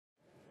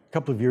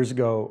couple of years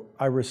ago,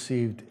 I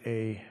received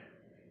a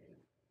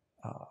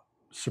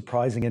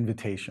surprising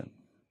invitation.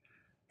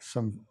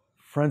 Some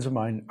friends of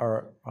mine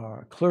are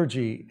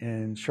clergy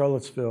in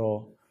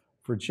Charlottesville,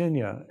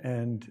 Virginia,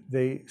 and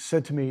they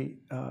said to me,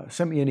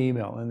 sent me an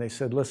email, and they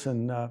said,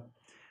 listen,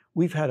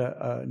 we've had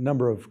a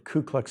number of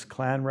Ku Klux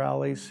Klan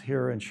rallies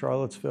here in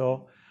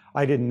Charlottesville.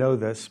 I didn't know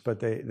this, but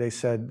they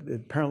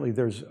said apparently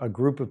there's a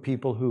group of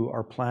people who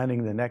are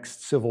planning the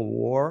next Civil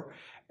War,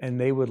 and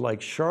they would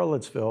like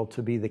Charlottesville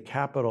to be the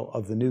capital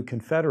of the new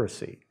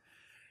Confederacy.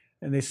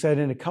 And they said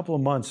in a couple of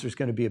months, there's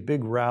going to be a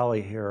big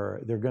rally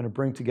here. They're going to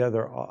bring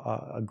together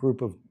a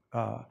group of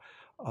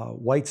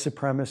white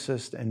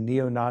supremacist and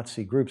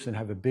neo-Nazi groups and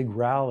have a big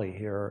rally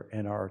here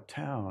in our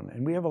town.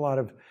 And we have a lot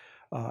of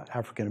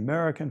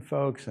African-American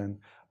folks and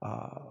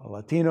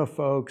Latino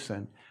folks,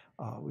 and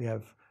we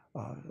have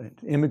an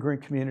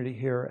immigrant community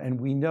here.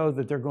 And we know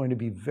that they're going to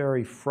be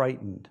very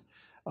frightened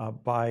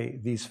by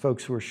these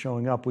folks who are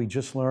showing up. We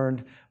just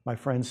learned, my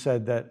friend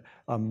said that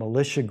a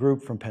militia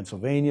group from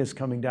Pennsylvania is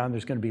coming down.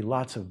 There's going to be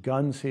lots of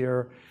guns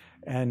here,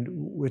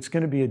 and it's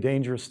going to be a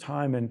dangerous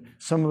time. And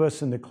some of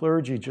us in the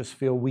clergy just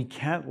feel we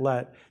can't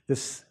let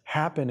this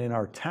happen in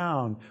our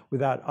town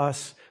without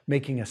us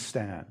making a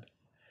stand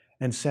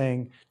and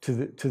saying to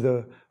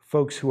the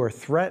folks who are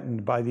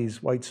threatened by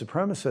these white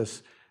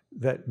supremacists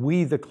that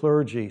we, the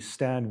clergy,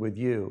 stand with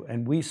you,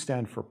 and we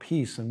stand for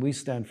peace, and we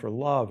stand for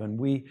love, and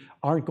we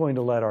aren't going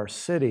to let our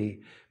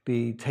city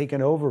be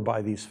taken over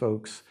by these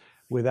folks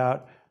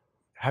without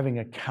having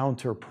a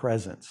counter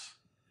presence.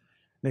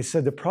 They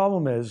said the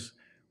problem is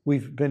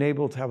we've been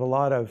able to have a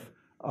lot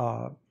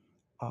of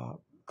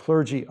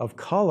clergy of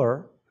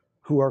color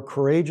who are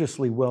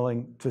courageously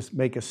willing to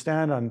make a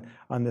stand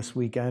on this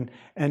weekend,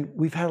 and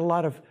we've had a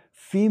lot of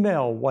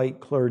female white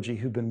clergy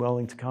who've been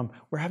willing to come.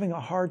 We're having a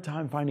hard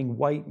time finding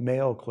white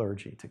male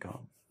clergy to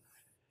come.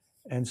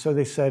 And so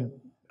they said,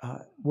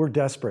 we're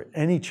desperate.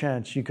 Any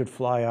chance you could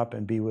fly up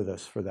and be with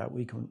us for that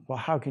week? Well,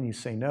 how can you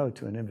say no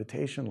to an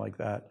invitation like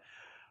that?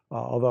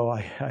 Although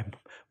I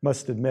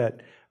must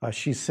admit,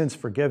 she's since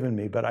forgiven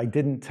me, but I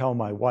didn't tell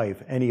my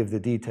wife any of the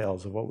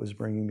details of what was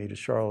bringing me to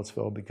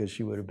Charlottesville because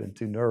she would have been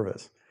too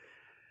nervous.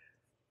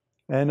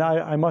 And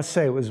I must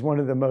say, it was one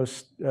of the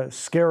most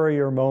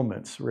scarier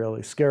moments,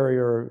 really,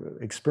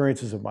 scarier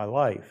experiences of my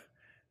life,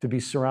 to be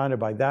surrounded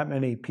by that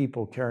many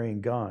people carrying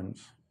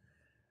guns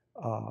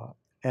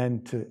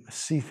and to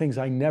see things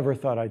I never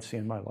thought I'd see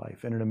in my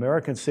life. In an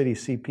American city,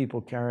 see people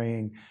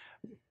carrying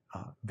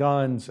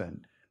guns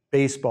and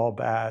baseball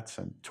bats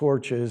and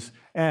torches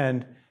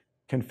and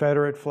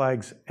Confederate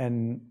flags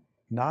and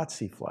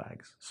Nazi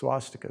flags,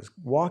 swastikas,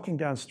 walking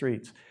down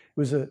streets. It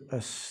was a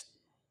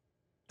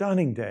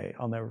stunning day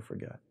I'll never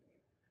forget.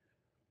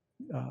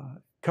 A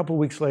couple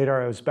weeks later,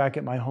 I was back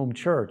at my home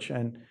church,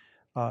 and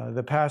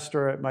the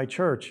pastor at my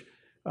church,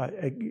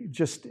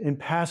 just in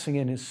passing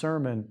in his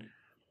sermon,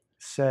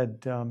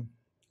 said,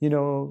 you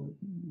know,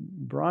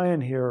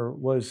 Brian here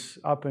was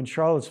up in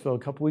Charlottesville a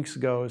couple weeks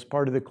ago as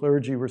part of the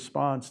clergy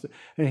response.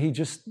 And he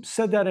just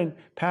said that in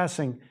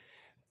passing.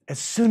 As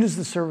soon as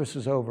the service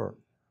was over,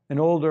 an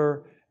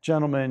older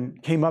gentleman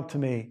came up to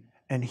me,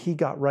 and he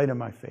got right in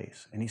my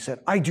face. And he said,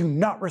 I do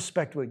not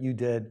respect what you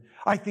did.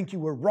 I think you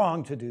were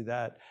wrong to do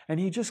that.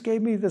 And he just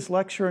gave me this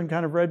lecture and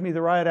kind of read me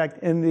the riot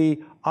act in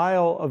the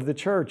aisle of the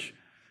church.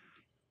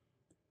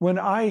 When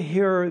I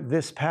hear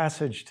this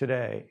passage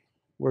today,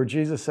 where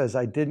Jesus says,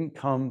 I didn't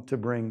come to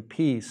bring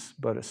peace,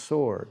 but a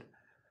sword,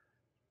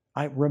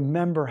 I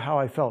remember how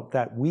I felt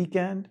that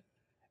weekend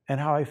and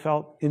how I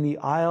felt in the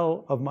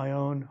aisle of my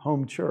own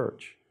home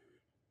church,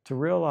 to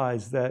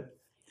realize that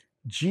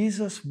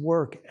Jesus'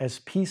 work as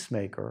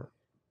peacemaker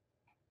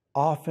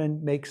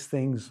often makes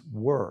things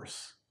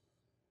worse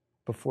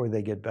before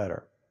they get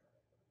better.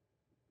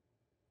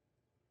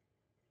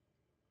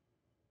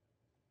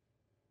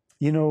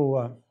 You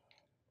know,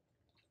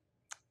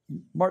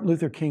 Martin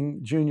Luther King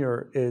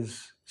Jr.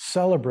 is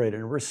celebrated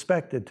and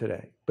respected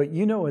today, but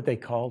you know what they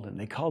called him?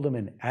 They called him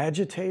an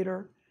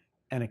agitator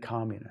and a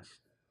communist.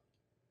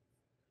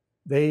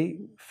 They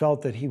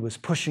felt that he was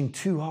pushing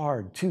too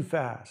hard, too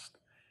fast.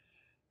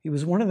 He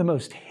was one of the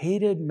most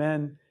hated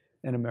men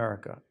in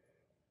America.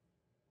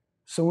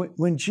 So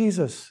when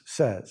Jesus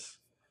says,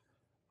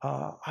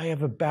 I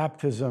have a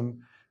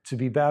baptism to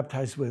be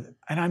baptized with,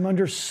 and I'm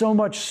under so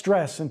much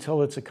stress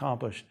until it's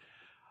accomplished,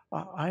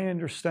 I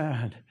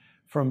understand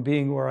from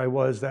being where I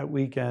was that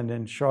weekend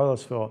in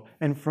Charlottesville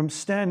and from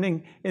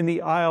standing in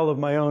the aisle of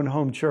my own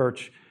home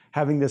church,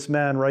 having this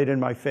man right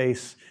in my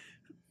face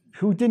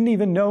who didn't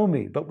even know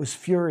me but was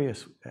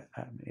furious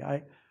at me.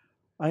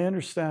 I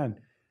understand.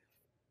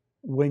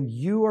 When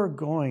you are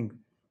going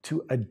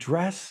to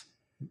address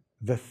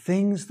the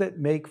things that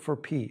make for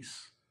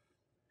peace,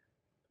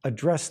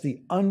 address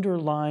the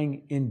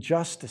underlying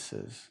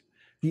injustices,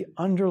 the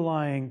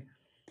underlying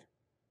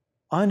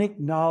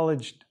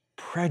unacknowledged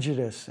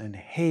prejudice and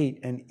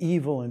hate and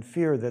evil and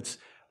fear that's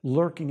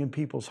lurking in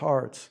people's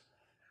hearts,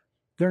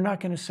 they're not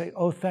going to say,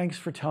 oh, thanks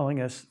for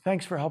telling us,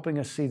 thanks for helping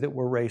us see that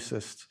we're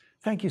racists.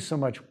 thank you so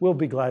much. We'll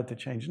be glad to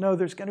change. No,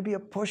 there's going to be a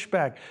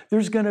pushback.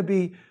 There's going to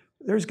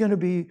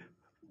be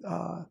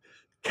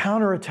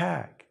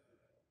counterattack.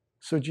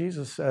 So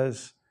Jesus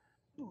says,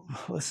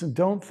 listen,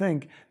 don't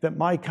think that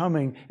my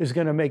coming is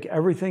going to make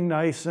everything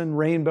nice and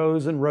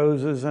rainbows and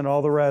roses and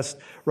all the rest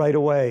right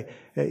away.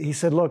 He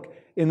said, look,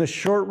 in the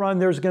short run,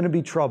 there's going to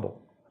be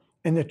trouble.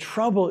 And the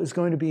trouble is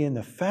going to be in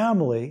the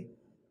family.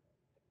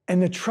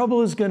 And the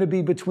trouble is going to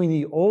be between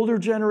the older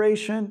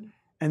generation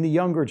and the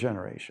younger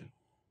generation.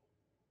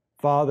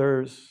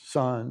 Fathers,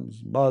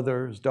 sons,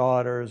 mothers,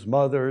 daughters,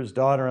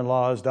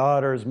 daughter-in-laws,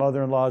 daughters,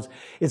 mother-in-laws.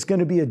 It's going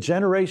to be a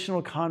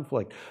generational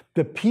conflict.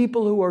 The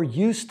people who are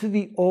used to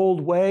the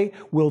old way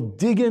will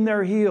dig in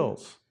their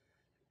heels.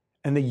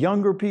 And the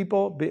younger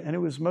people, and it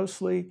was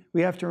mostly,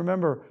 we have to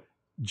remember,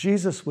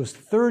 Jesus was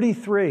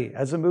 33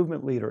 as a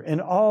movement leader.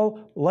 In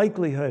all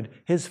likelihood,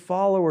 his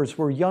followers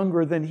were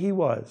younger than he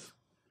was.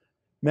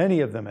 Many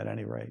of them, at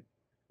any rate.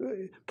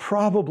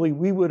 Probably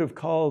we would have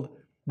called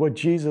what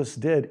Jesus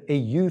did a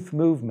youth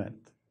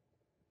movement.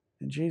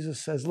 And Jesus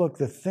says, look,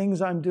 the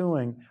things I'm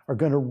doing are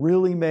going to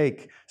really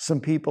make some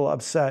people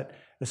upset,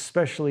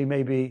 especially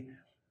maybe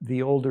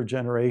the older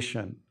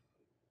generation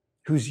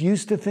who's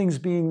used to things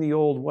being the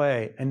old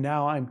way, and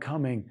now I'm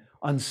coming,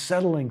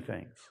 unsettling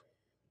things.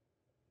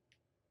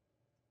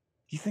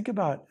 You think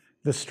about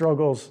the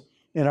struggles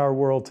in our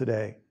world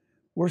today.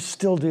 We're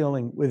still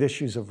dealing with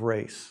issues of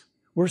race.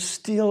 We're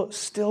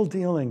still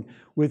dealing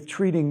with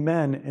treating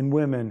men and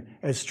women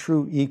as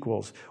true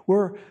equals.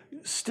 We're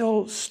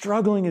still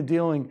struggling and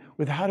dealing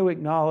with how to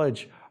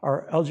acknowledge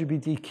our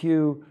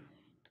LGBTQ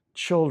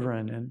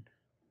children and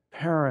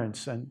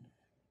parents and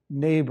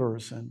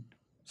neighbors and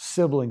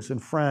siblings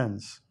and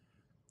friends.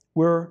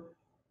 We're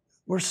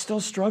still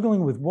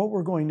struggling with what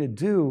we're going to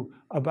do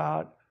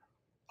about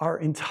our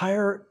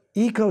entire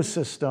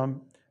ecosystem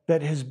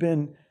that has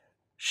been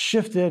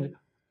shifted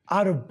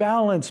out of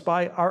balance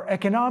by our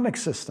economic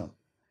system.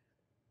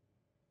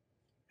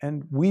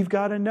 And we've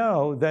got to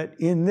know that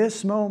in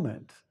this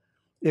moment,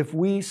 if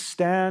we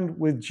stand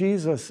with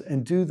Jesus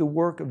and do the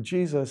work of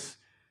Jesus,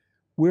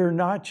 we're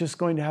not just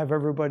going to have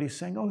everybody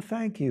saying, oh,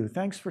 thank you.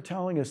 Thanks for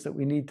telling us that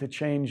we need to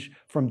change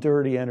from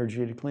dirty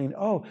energy to clean.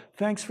 Oh,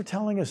 thanks for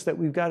telling us that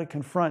we've got to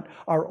confront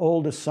our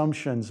old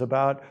assumptions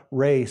about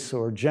race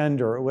or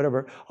gender or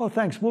whatever. Oh,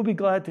 thanks. We'll be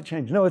glad to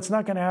change. No, it's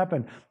not going to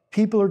happen.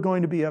 People are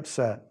going to be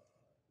upset.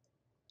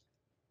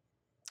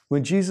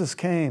 When Jesus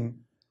came,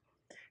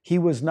 he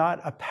was not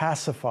a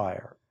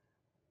pacifier.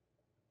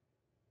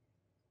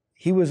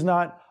 He was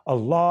not a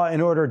law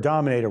and order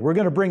dominator. We're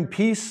going to bring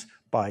peace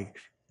by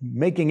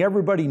making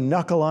everybody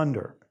knuckle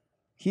under.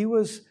 He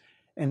was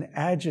an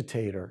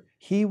agitator.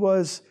 He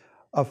was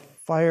a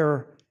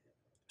fire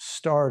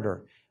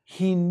starter.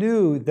 He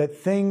knew that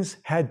things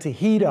had to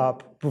heat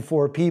up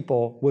before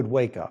people would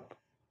wake up.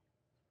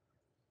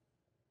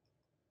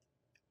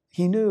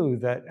 He knew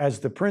that as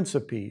the Prince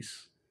of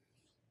Peace,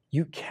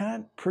 you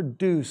can't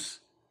produce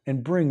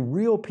and bring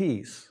real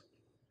peace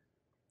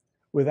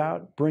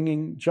without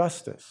bringing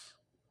justice.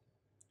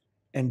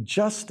 And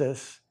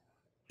justice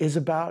is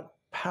about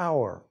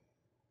power.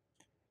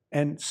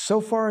 And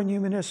so far in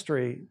human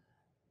history,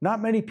 not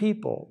many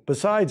people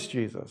besides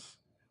Jesus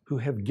who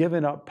have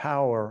given up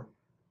power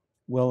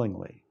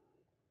willingly.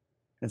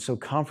 And so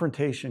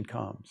confrontation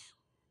comes.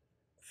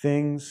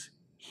 Things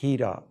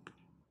heat up.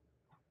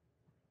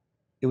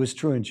 It was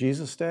true in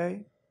Jesus'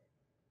 day.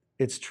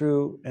 It's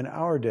true in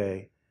our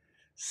day.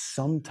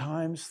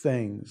 Sometimes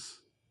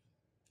things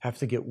have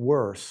to get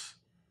worse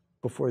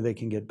before they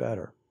can get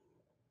better.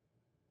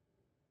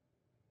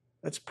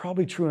 That's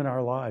probably true in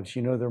our lives.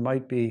 You know, there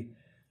might be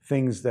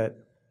things that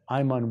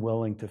I'm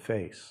unwilling to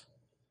face,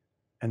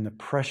 and the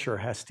pressure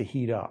has to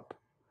heat up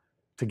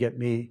to get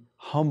me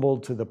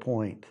humbled to the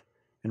point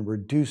and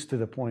reduced to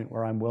the point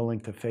where I'm willing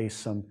to face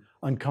some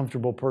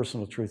uncomfortable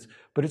personal truths.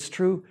 But it's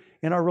true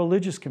in our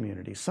religious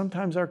communities.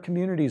 Sometimes our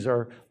communities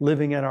are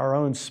living in our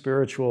own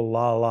spiritual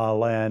la-la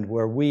land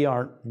where we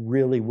aren't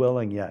really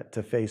willing yet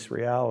to face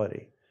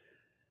reality.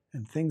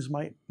 And things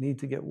might need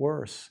to get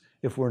worse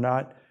if we're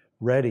not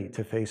ready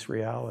to face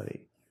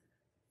reality.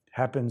 It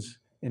happens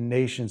in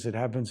nations, it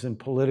happens in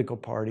political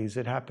parties,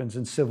 it happens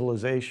in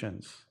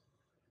civilizations.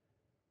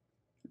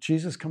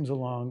 Jesus comes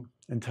along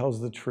and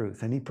tells the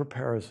truth, and he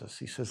prepares us.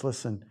 He says,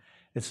 listen,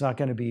 it's not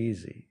going to be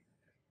easy.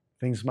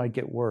 Things might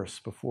get worse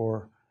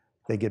before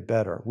they get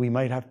better. We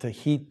might have to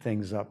heat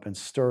things up and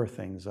stir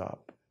things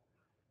up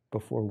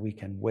before we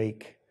can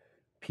wake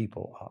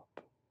people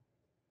up.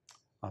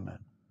 Amen.